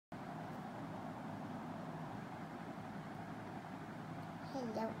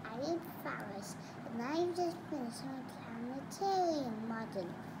Hello, I am Faris, and I've just finished my planetarium model.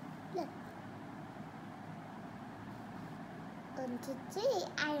 Look. And today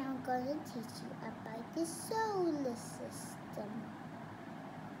I am going to teach you about the solar system.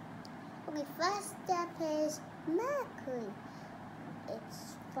 Okay, first step is Mercury.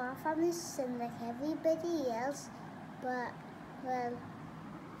 It's far from the sun like everybody else, but, well,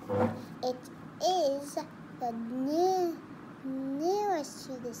 it is the nearest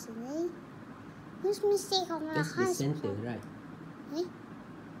to the sun, eh? Whose mistake on the That's the center, right? Eh?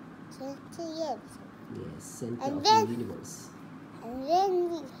 Center, yes. Yes, center And of then, the universe. And then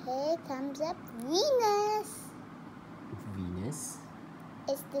here comes up Venus. Venus?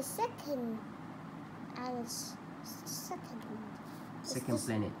 It's the second, and second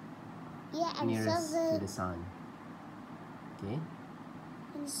planet. Yeah, and nearest so to the sun. Okay.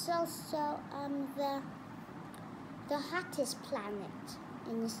 And it's also the hottest planet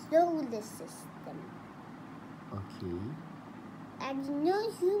in the solar system. Okay. And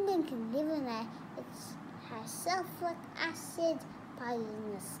no human can live in it. It has sulfuric acid,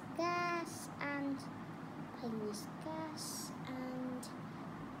 poisonous gas, and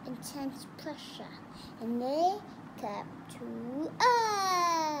intense pressure. And they come to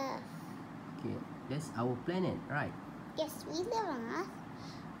Earth. Okay, that's our planet, right? Yes, we live on Earth,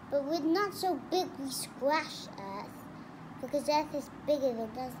 but we're not so big we squash Earth, because Earth is bigger than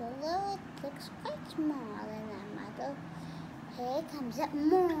us, although it looks quite small in that model. Here comes up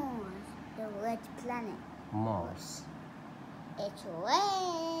Mars, the red planet. Mars. It's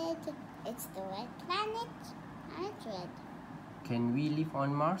red. It's the red planet, and it's red. Can we live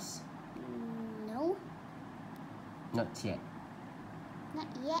on Mars? No. Not yet. Not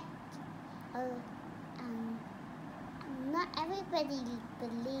yet. Not everybody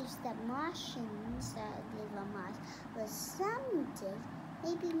believes that Martians live on Mars, but some do.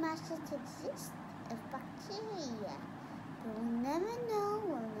 Maybe Martians exist of bacteria. But we'll never know.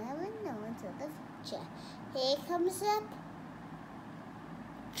 We'll never know until the future. Here comes up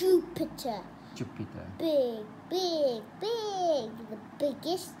Jupiter. Jupiter. Big, big, big. The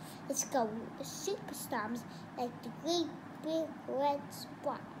biggest. It's got superstars like the great big red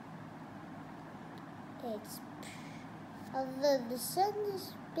spot. Although the sun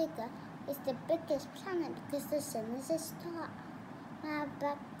is bigger, it's the biggest planet because the sun is a star.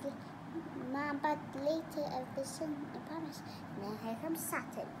 But later of the sun, I promise. Now here comes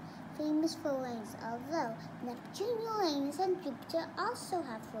Saturn, famous for rings. Although Neptune, Uranus, and Jupiter also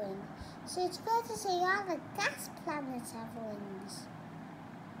have rings, so it's fair to say all the gas planets have rings.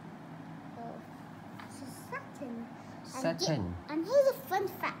 So Saturn. And here's a fun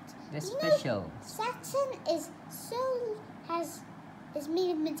fact. That's special. Saturn is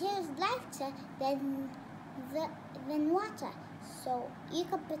made of materials lighter than water. So you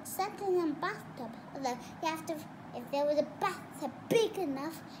could put Saturn in a bathtub. Although you have to, if there was a bathtub big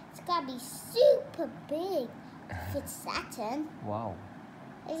enough, it's gotta be super big to fit Saturn. Wow.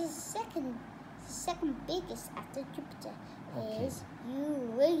 It's the second biggest after Jupiter. Okay. Is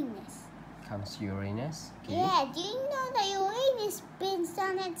Uranus. Comes Uranus. Okay. Yeah, do you know that Uranus spins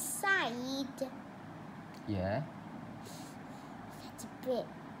on its side? Yeah. That's a bit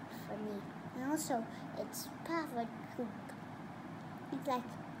funny. And also, it's part of a group. It's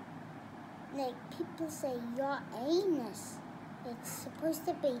like people say your anus. It's supposed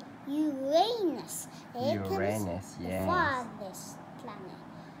to be Uranus. Uranus, yes. The farthest planet,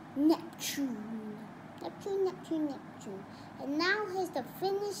 Neptune. Neptune. And now here's the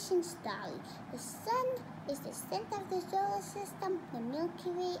finishing story. The sun is the center of the solar system, the Milky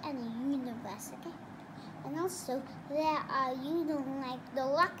Way, and the universe, okay? And also, there are, like the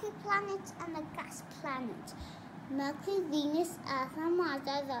rocky planets and the gas planets. Mercury, Venus, Earth, and Mars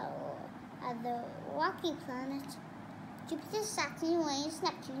are the rocky planets. Jupiter, Saturn, Uranus,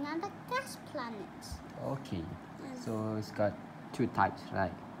 Neptune are the gas planets. Okay. So it's got two types,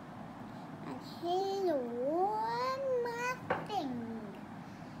 right? And here's one more thing.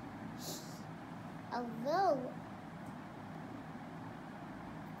 Although,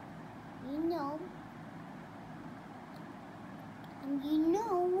 you know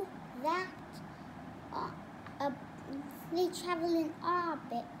that they travel in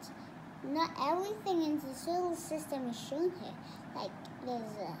orbit. Not everything in the solar system is shown here. Like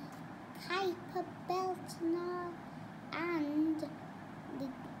there's a Kuiper belt and all, and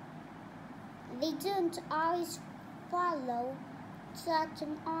they don't always follow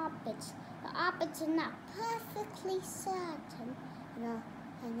certain orbits. The orbits are not perfectly certain,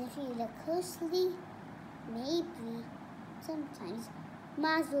 and if you look closely, maybe sometimes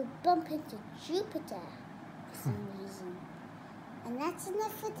Mars will bump into Jupiter for some reason. And that's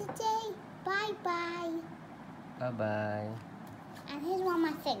enough for today. Bye-bye. Bye-bye. And here's one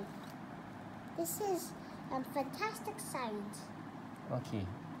more thing. This is Fantastic Science. Okay.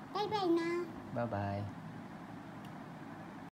 Bye-bye now. Bye-bye.